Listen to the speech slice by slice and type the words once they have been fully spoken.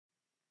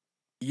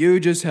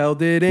You just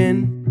held it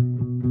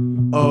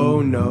in,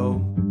 oh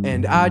no,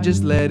 and I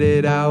just let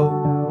it out.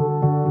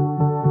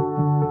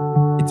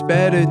 It's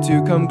better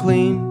to come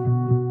clean,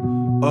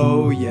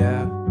 oh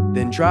yeah,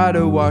 than try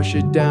to wash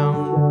it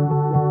down.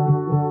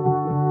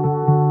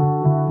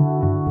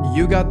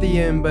 You got the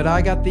in, but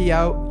I got the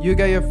out. You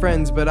got your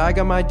friends, but I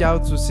got my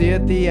doubts. We'll see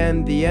at the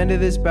end of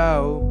this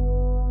bout.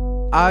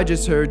 I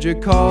just heard your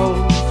calls,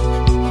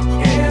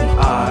 and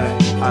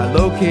I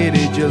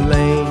located your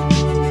lane.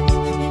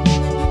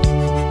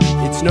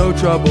 It's no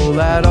trouble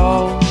at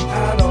all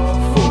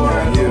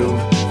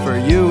for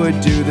you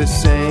would do the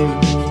same.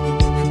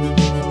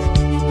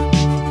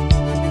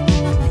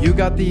 You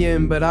got the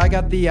in, but I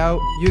got the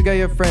out. You got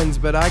your friends,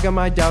 but I got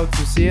my doubts.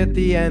 We'll see at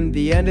the end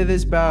of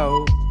this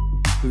bout.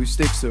 Who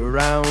sticks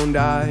around?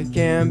 I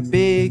can't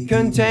be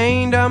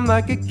contained. I'm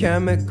like a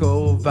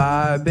chemical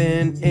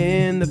vibing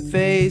in the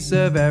face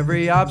of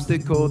every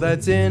obstacle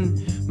that's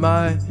in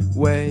my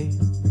way.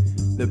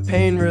 The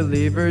pain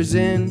reliever's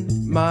in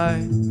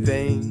my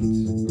veins.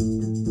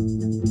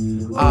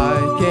 I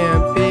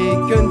can't be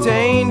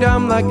contained.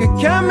 I'm like a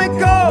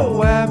chemical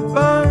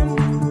weapon.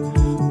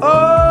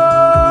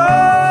 Oh,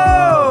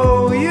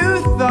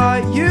 you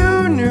thought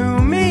you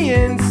knew me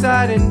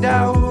inside and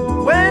out,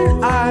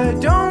 when I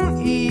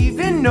don't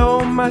even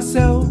know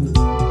myself.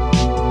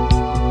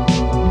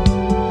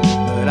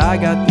 But I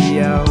got the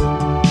out.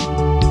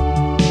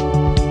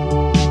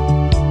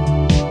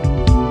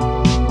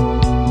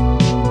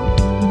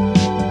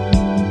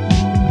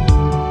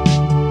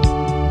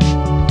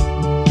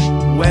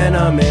 When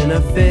I'm in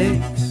a fix,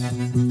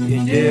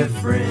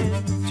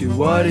 indifferent to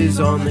what is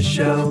on the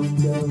shelf.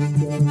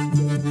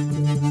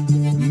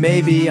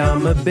 Maybe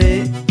I'm a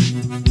bit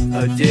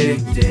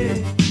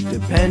addicted,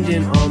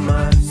 dependent on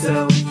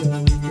myself.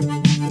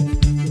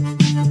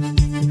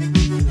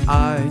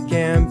 I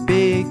can't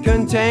be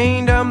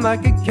contained. I'm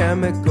like a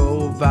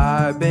chemical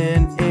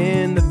vibing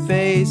in the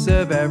face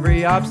of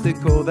every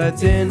obstacle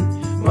that's in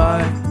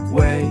my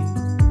way.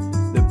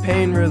 The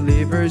pain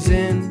reliever's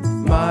in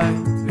my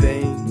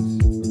veins.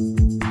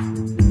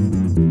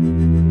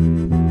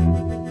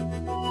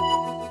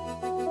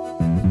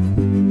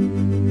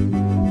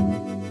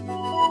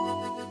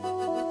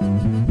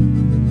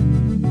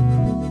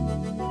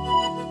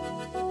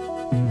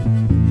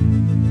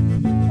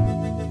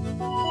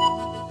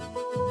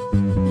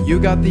 You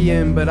got the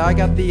in, but I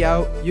got the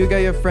out. You got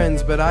your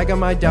friends, but I got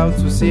my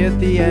doubts. We'll see at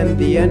the end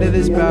of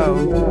this bout.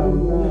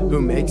 Who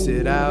makes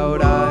it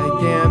out? I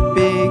can't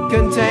be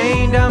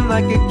contained. I'm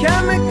like a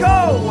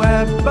chemical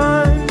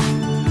weapon.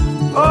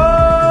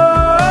 Oh,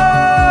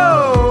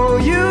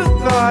 you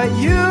thought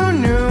you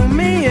knew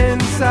me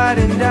inside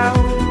and out,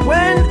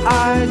 when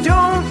I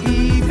don't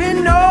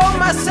even know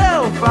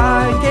myself.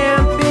 I